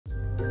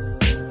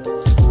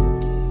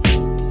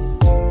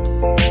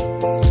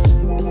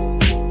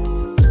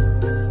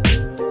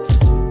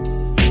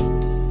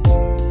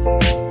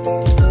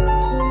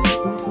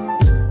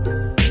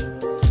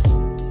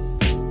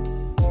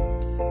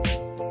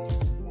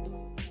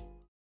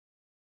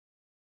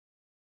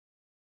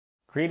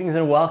Greetings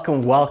and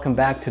welcome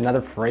back to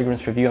another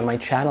fragrance review on my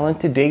channel, and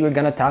today we're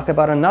going to talk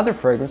about another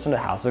fragrance from the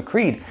House of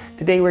Creed.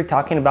 Today we're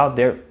talking about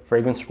their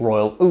fragrance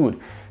Royal Oud.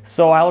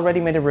 So I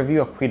already made a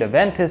review of Creed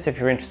Aventus. If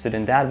you're interested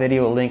in that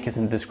video, a link is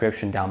in the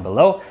description down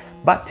below.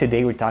 But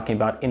today we're talking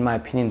about, in my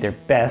opinion, their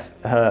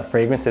best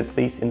fragrance, at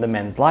least in the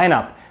men's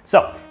lineup.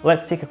 So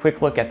let's take a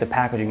quick look at the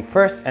packaging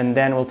first, and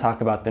then we'll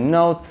talk about the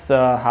notes,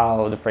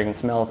 how the fragrance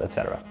smells,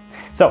 etc.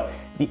 So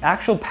the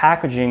actual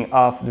packaging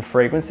of the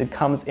fragrance, it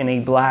comes in a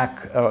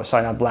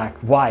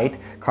white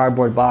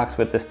cardboard box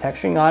with this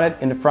texturing on it.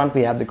 In the front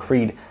we have the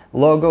Creed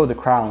logo, the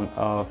crown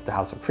of the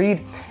House of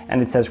Creed,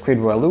 and it says Creed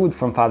Royal Oud,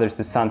 from fathers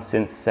to sons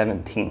since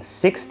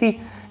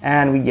 1760.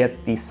 And we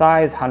get the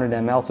size 100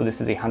 ml, so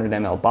this is a 100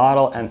 ml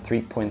bottle and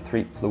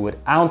 3.3 fluid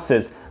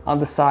ounces. On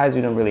the sides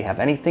we don't really have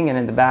anything, and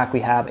in the back we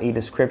have a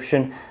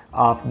description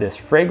of this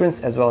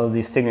fragrance as well as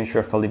the signature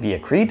of Olivier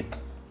Creed.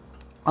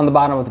 On the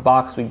bottom of the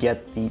box we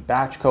get the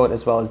batch code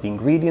as well as the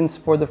ingredients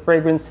for the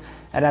fragrance,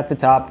 and at the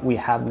top we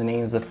have the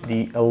names of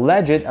the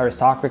alleged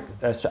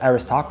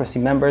aristocracy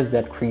members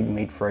that Creed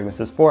made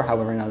fragrances for.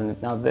 However, none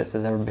of this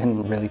has ever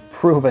been really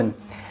proven.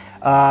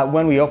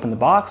 When we open the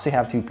box, we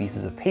have two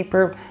pieces of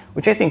paper,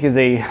 which I think is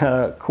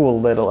a cool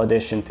little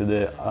addition to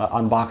the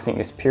unboxing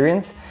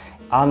experience.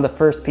 On the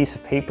first piece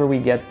of paper we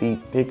get the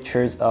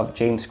pictures of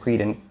James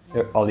Creed and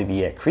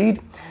Olivier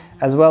Creed,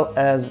 as well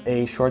as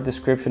a short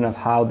description of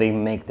how they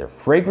make their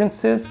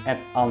fragrances. And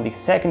on the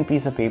second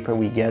piece of paper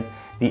we get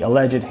the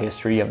alleged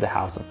history of the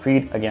House of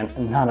Creed. Again,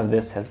 none of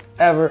this has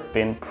ever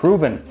been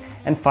proven.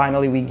 And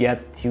finally we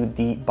get to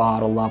the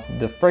bottle of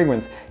the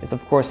fragrance. It's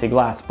of course a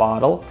glass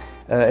bottle.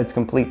 It's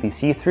completely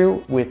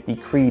see-through with the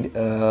Creed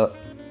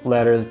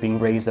letters being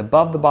raised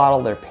above the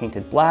bottle. They're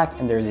painted black,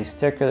 and there's a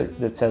sticker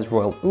that says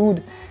Royal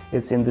Oud.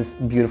 It's in this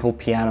beautiful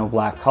piano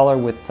black color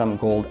with some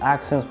gold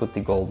accents with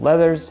the gold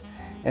leathers.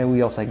 And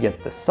we also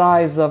get the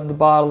size of the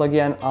bottle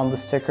again on the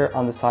sticker.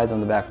 On the sides on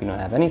the back we don't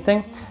have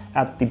anything.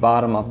 At the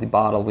bottom of the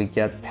bottle we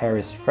get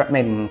Paris,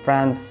 made in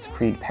France,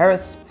 Creed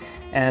Paris.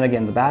 And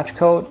again the batch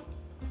code.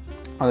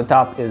 On the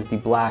top is the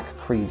black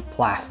Creed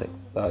plastic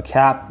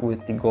cap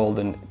with the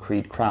golden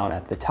Creed crown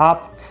at the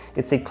top.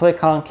 It's a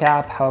click-on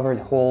cap, however it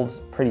holds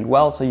pretty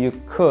well, so you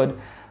could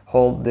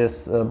hold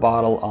this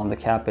bottle on the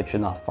cap, it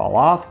should not fall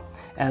off.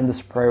 And the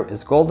sprayer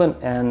is golden,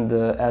 and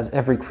as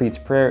every Creed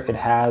sprayer, it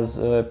has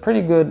a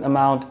pretty good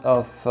amount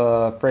of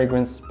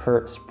fragrance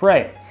per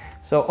spray.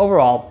 So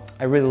overall,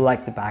 I really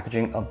like the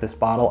packaging of this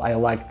bottle. I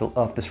like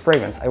this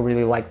fragrance. I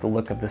really like the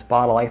look of this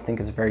bottle. I think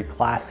it's very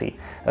classy.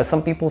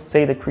 Some people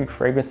say that Creed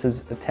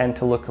fragrances tend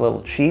to look a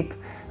little cheap.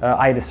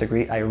 I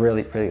disagree. I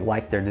really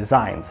like their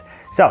designs.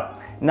 So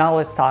now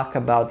let's talk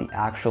about the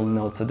actual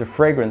notes of the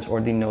fragrance, or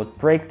the note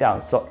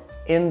breakdown. So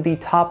in the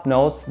top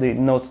notes, the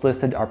notes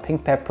listed are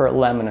pink pepper,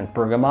 lemon, and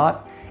bergamot.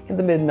 In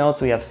the mid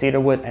notes we have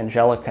cedarwood,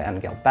 angelica,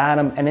 and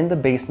galbanum, and in the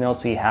base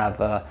notes we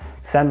have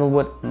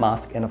sandalwood,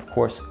 musk, and of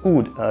course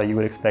oud. You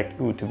would expect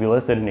oud to be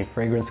listed in a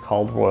fragrance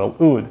called Royal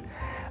Oud.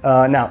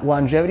 Now,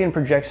 longevity and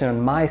projection on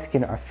my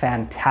skin are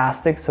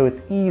fantastic, so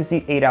it's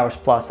easy 8 hours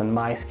plus on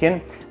my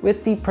skin,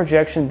 with the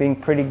projection being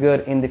pretty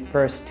good in the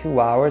first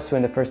 2 hours. So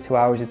in the first 2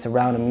 hours it's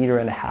around 1.5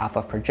 meters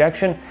of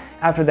projection.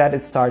 After that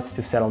it starts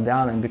to settle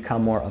down and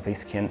become more of a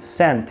skin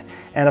scent,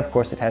 and of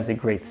course it has a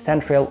great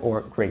scent trail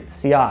or great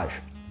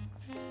sillage.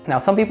 Now,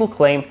 some people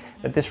claim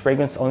that this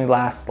fragrance only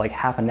lasts like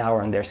half an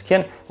hour on their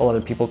skin, while other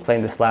people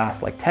claim this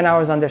lasts like 10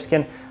 hours on their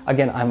skin.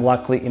 Again, I'm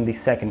luckily in the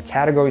second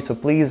category, so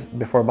please,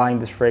 before buying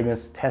this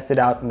fragrance, test it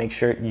out. Make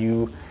sure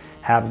you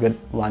have good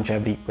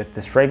longevity with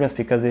this fragrance,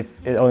 because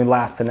if it only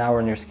lasts an hour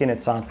on your skin,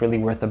 it's not really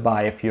worth a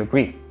buy, if you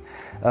agree.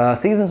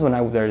 Seasons when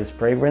I would wear this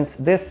fragrance,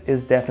 this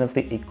is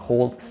definitely a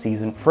cold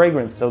season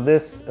fragrance. So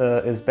this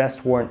is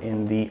best worn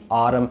in the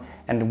autumn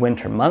and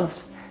winter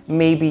months,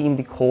 maybe in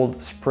the cold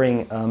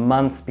spring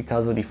months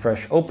because of the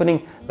fresh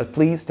opening, but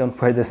please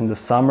don't wear this in the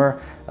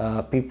summer.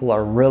 People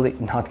are really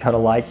not gonna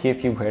like you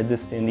if you wear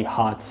this in the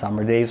hot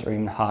summer days or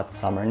even hot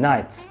summer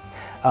nights.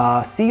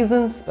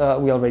 Seasons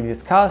we already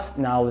discussed.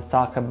 Now let's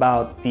talk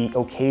about the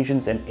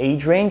occasions and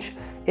age range.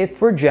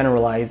 If we're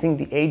generalizing,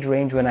 the age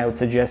range when I would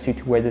suggest you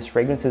to wear this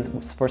fragrance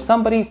is for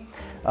somebody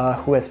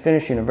who has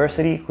finished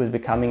university, who is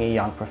becoming a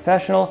young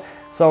professional,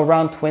 so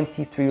around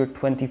 23 or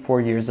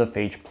 24 years of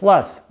age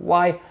plus.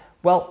 Why?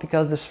 Well,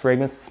 because this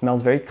fragrance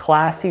smells very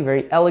classy,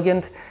 very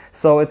elegant,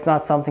 so it's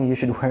not something you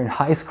should wear in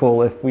high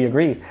school, if we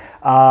agree.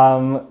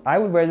 I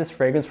would wear this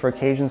fragrance for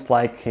occasions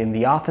like in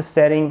the office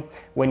setting,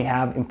 when you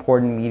have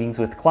important meetings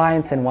with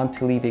clients and want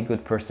to leave a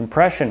good first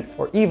impression,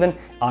 or even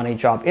on a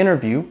job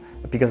interview,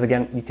 because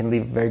again, you can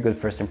leave a very good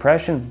first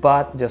impression,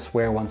 but just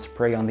wear one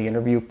spray on the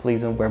interview.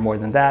 Please don't wear more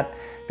than that,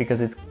 because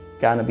it's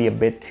gonna be a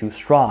bit too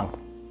strong.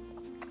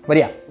 But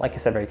yeah, like I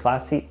said, very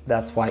classy.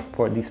 That's why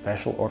for the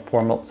special or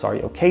formal,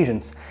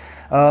 occasions.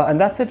 And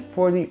that's it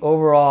for the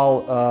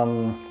overall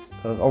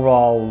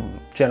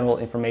general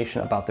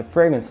information about the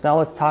fragrance. Now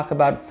let's talk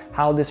about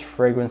how this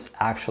fragrance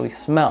actually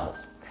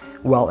smells.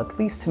 Well, at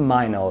least to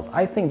my nose,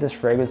 I think this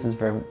fragrance is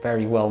very,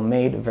 very well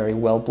made, very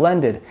well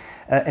blended,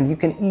 and you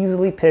can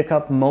easily pick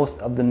up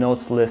most of the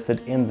notes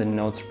listed in the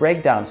notes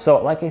breakdown.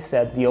 So, like I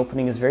said, the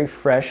opening is very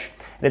fresh.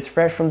 It's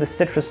fresh from the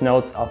citrus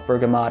notes of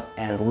bergamot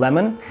and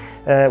lemon,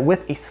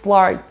 with a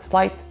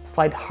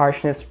slight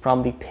harshness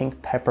from the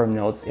pink pepper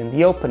notes in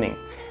the opening.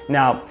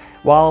 Now,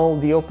 while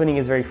the opening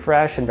is very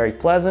fresh and very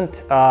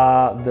pleasant,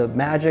 the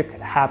magic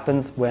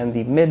happens when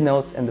the mid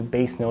notes and the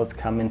base notes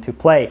come into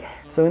play.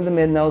 So in the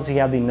mid notes, we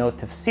have the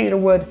note of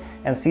cedarwood,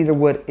 and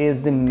cedarwood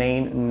is the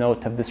main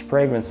note of this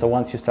fragrance. So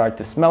once you start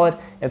to smell it,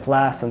 it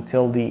lasts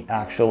until the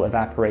actual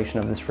evaporation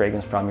of this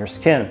fragrance from your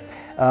skin.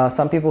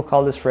 Some people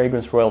call this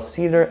fragrance Royal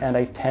Cedar, and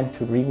I tend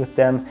to agree with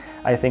them.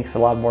 I think it's a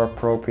lot more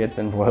appropriate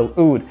than Royal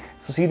Oud.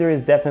 So cedar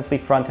is definitely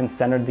front and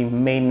center, the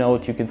main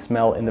note you can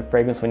smell in the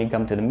fragrance when you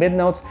come to the mid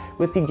notes,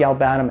 with the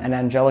galbanum and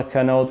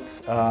angelica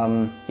notes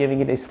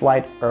giving it a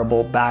slight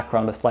herbal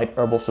background, a slight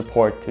herbal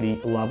support to the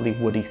lovely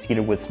woody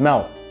cedarwood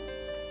smell.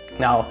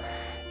 Now,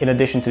 in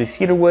addition to the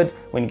cedarwood,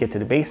 when you get to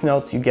the base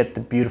notes, you get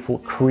the beautiful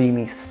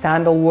creamy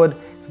sandalwood.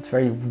 So it's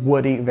very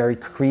woody, very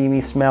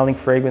creamy smelling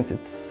fragrance.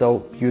 It's so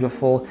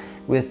beautiful,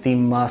 with the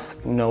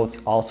musk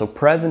notes also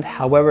present.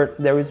 However,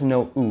 there is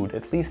no oud,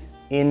 at least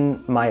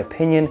in my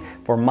opinion.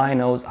 For my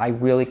nose, I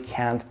really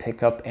can't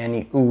pick up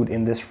any oud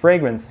in this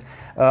fragrance.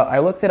 I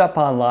looked it up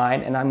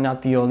online, and I'm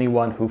not the only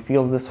one who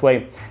feels this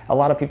way. A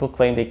lot of people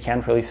claim they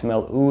can't really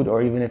smell oud,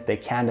 or even if they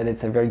can, that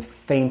it's a very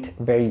faint,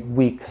 very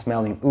weak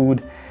smelling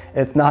oud.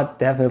 It's not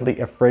definitely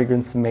a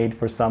fragrance made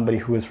for somebody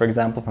who is, for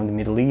example, from the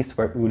Middle East,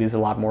 where oud is a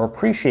lot more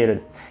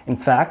appreciated. In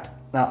fact,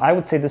 now, I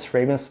would say this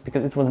fragrance,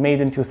 because it was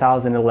made in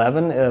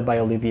 2011 by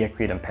Olivia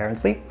Creed,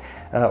 apparently,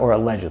 or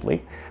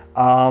allegedly.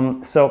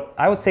 So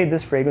I would say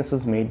this fragrance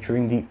was made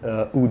during the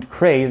oud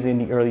craze in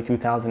the early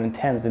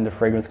 2010s in the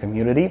fragrance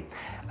community.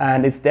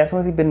 And it's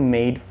definitely been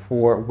made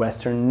for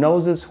Western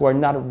noses who are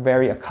not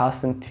very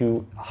accustomed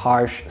to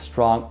harsh,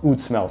 strong oud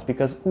smells,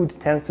 because oud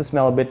tends to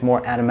smell a bit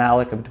more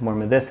animalic, a bit more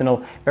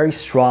medicinal, very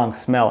strong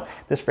smell.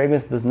 This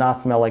fragrance does not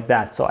smell like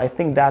that. So I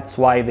think that's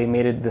why they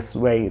made it this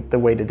way, the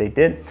way that they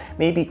did.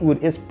 Maybe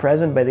oud is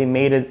present, but they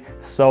made it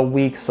so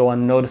weak, so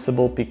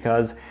unnoticeable,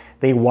 because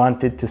they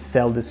wanted to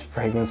sell this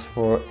fragrance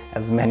for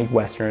as many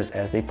Westerners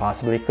as they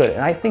possibly could.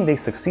 And I think they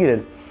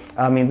succeeded.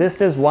 I mean,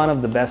 this is one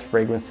of the best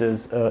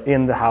fragrances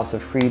in the House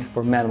of Creed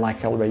for men,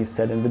 like I already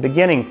said in the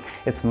beginning.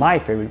 It's my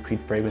favorite Creed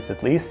fragrance,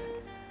 at least.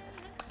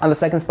 On the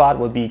second spot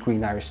would be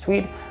Green Irish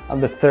Tweed. On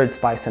the third,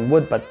 Spice and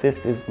Wood, but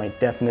this is my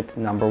definite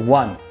number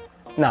one.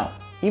 Now,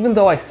 even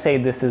though I say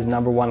this is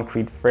number one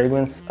Creed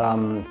fragrance,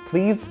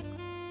 please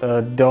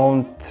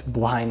don't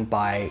blind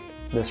buy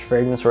this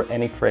fragrance or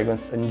any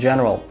fragrance in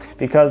general,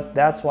 because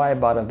that's why I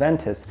bought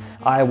Aventus.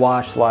 I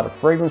watched a lot of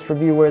fragrance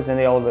reviewers, and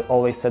they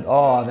always said,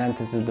 oh,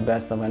 Aventus is the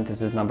best,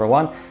 Aventus is number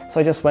one.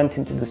 So I just went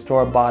into the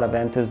store, bought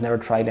Aventus, never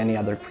tried any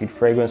other Creed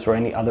fragrance or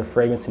any other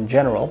fragrance in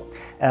general.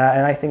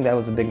 And I think that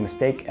was a big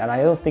mistake, and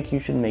I don't think you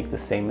should make the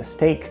same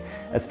mistake,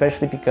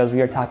 especially because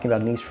we are talking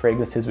about niche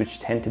fragrances which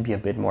tend to be a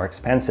bit more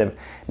expensive.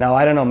 Now,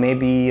 I don't know,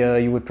 maybe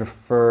you would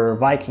prefer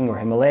Viking or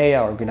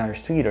Himalaya or Green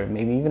Irish Tweed, or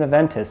maybe even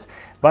Aventus,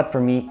 but for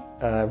me,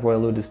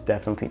 Royal Oud is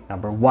definitely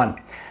number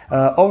one.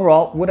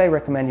 Overall, would I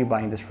recommend you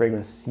buying this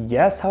fragrance?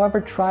 Yes,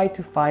 however, try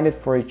to find it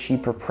for a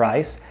cheaper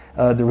price.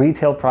 The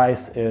retail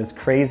price is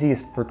crazy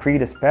for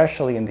Creed,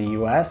 especially in the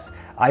US.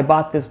 I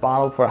bought this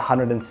bottle for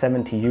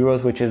 170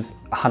 euros, which is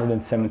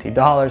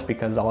 $170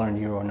 because dollar and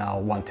euro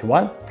now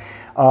 1-to-1.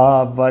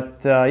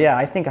 Yeah,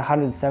 I think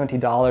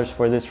 $170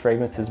 for this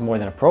fragrance is more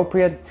than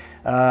appropriate.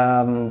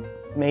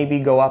 Maybe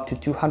go up to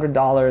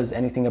 $200,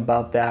 anything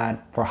above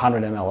that, for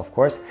 100 ml, of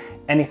course.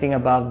 Anything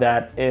above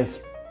that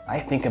is, I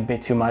think, a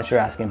bit too much. You're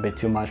asking a bit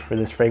too much for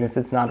this fragrance.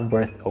 It's not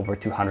worth over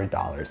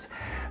 $200.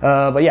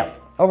 But yeah,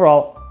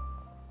 overall,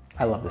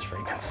 I love this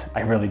fragrance. I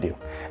really do.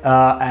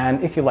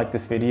 And if you like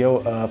this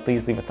video,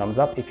 please leave a thumbs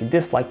up. If you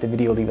dislike the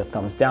video, leave a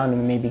thumbs down,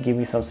 and maybe give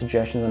me some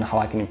suggestions on how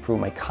I can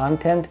improve my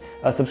content.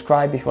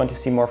 Subscribe if you want to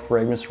see more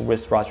fragrance or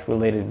wristwatch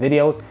related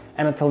videos.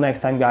 And until next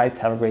time, guys,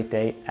 have a great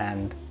day,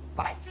 and